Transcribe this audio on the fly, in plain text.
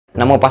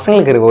நம்ம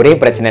பசங்களுக்கு இருக்க ஒரே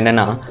பிரச்சனை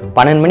என்னன்னா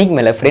 12 மணிக்கு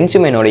மேல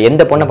ஃப்ரெண்ட்ஸும் என்னோட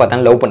எந்த பொண்ணை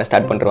பார்த்தாலும் லவ் பண்ண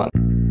ஸ்டார்ட் பண்ணுவாங்க.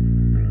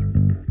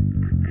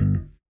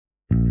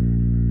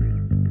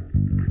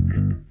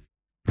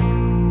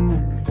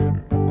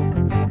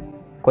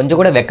 கொஞ்சம்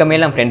கூட வெக்கமே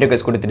எல்லாம் ஃப்ரெண்ட்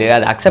ரிக்வெஸ்ட் கொடுத்துட்டு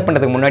அதை அக்செப்ட்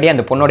பண்ணுறதுக்கு முன்னாடி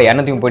அந்த பொண்ணோட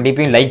 230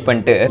 டிபியும் லைக்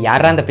பண்ணிட்டு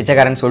யாரா அந்த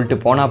பிச்சைக்காரன் சொல்லிட்டு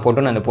போனா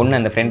போட்டுன்னு அந்த பொண்ணு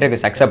அந்த ஃப்ரெண்ட்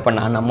ரிக்வெஸ்ட் அக்செப்ட்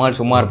பண்ணா நம்மால்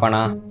சும்மா இருப்பானா?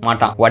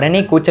 மாட்டான்.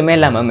 உடனே கூச்சமே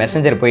இல்லாமல்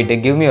மெசஞ்சர் போயிட்டு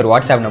கிவ் மீ ஒரு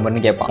வாட்ஸ்அப்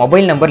நம்பர்னு கேட்பான்.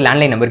 மொபைல் நம்பர்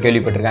லேண்ட்லைன் நம்பர்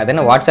கேள்விப்பட்டிருக்கேன்.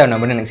 அதனால வாட்ஸ்அப்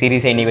நம்பர் எனக்கு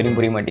சீரியஸாக இன்னி வரையும்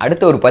புரிய மாட்டேன்.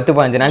 அடுத்த ஒரு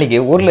 10-15 நாளைக்கு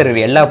ஊரில்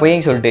இருக்கிற எல்லா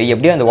போயும் சொல்லிட்டு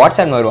எப்படியும் அந்த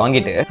வாட்ஸ்அப் நம்பர்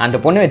வாங்கிட்டு அந்த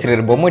பொண்ணு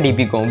வச்சிருக்கிற பொம்மை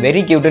டிபிக்கும்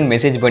வெரி கியூட்னு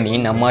மெசேஜ் பண்ணி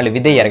நம்மால்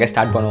விதை இறக்க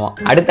ஸ்டார்ட் பண்ணுவான்.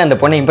 அடுத்து அந்த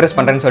பொண்ணை இம்ப்ரெஸ்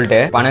பண்ணுறேன்னு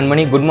சொல்லிட்டு 12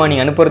 மணி குட்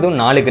மார்னிங் அனுப்புறதும்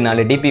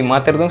 4 டிபி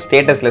மாத்துறதும்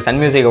ஸ்டேட்டஸில்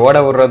சன் மியூசிக் ஓட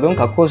விடுறதும்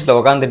கக்கூஸ்ல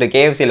உட்காந்துட்டு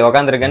KFCல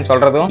உட்காந்துருக்கேன்னு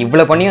சொல்றதும்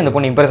இவ்வளவு பண்ணி அந்த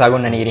பொண்ணு இம்ப்ரெஸ்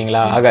ஆகும்னு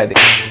நினைக்கிறீங்களா? ஆகாது.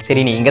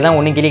 சரி நீ இங்க தான்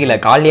ஒன்னும் கிளிக்கல,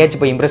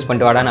 காலையாச்சும் போய் இம்ப்ரெஸ்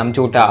பண்ணிட்டு வாடான்னு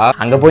அமுச்சு விட்டா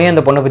அங்க போய்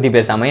அந்த பொண்ணை பத்தி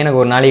பேசாம எனக்கு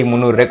ஒரு நாளைக்கு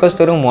 300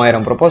 ரெக்வஸ்ட் வரும்,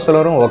 3000 ப்ரொபோசல்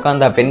வரும்,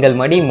 உட்காந்தா பெண்கள்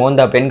மடி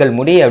மோந்தா பெண்கள்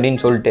முடி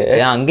அப்படின்னு சொல்லிட்டு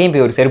அங்கேயும்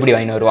போய் ஒரு செருப்படி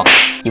வாங்கி வருவான்.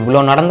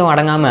 இவ்வளவு நடந்தும்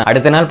அடங்காம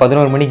அடுத்த நாள்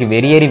 11 மணிக்கு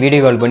வெறியேறி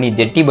வீடியோ கால் பண்ணி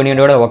ஜெட்டி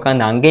பனியோட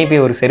உட்காந்து அங்கேயும்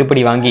போய் ஒரு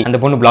செருப்படி வாங்கி அந்த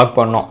பொண்ணு பிளாக்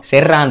பண்ணோம்.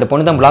 சரிடா அந்த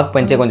பொண்ணு தான் பிளாக்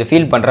பண்ணிச்சு கொஞ்சம்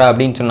ஃபீல் பண்றா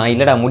அப்படின்னு சொன்னா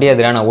இல்லடா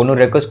முடியாதுடா நான்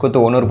 100 ரெக்வஸ்ட்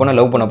கொடுத்து 100 பொண்ணை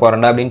லவ் பண்ண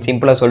போறேன்டா அப்படின்னு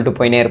சிம்பிளா சொல்லிட்டு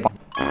போயினே இருப்பான்.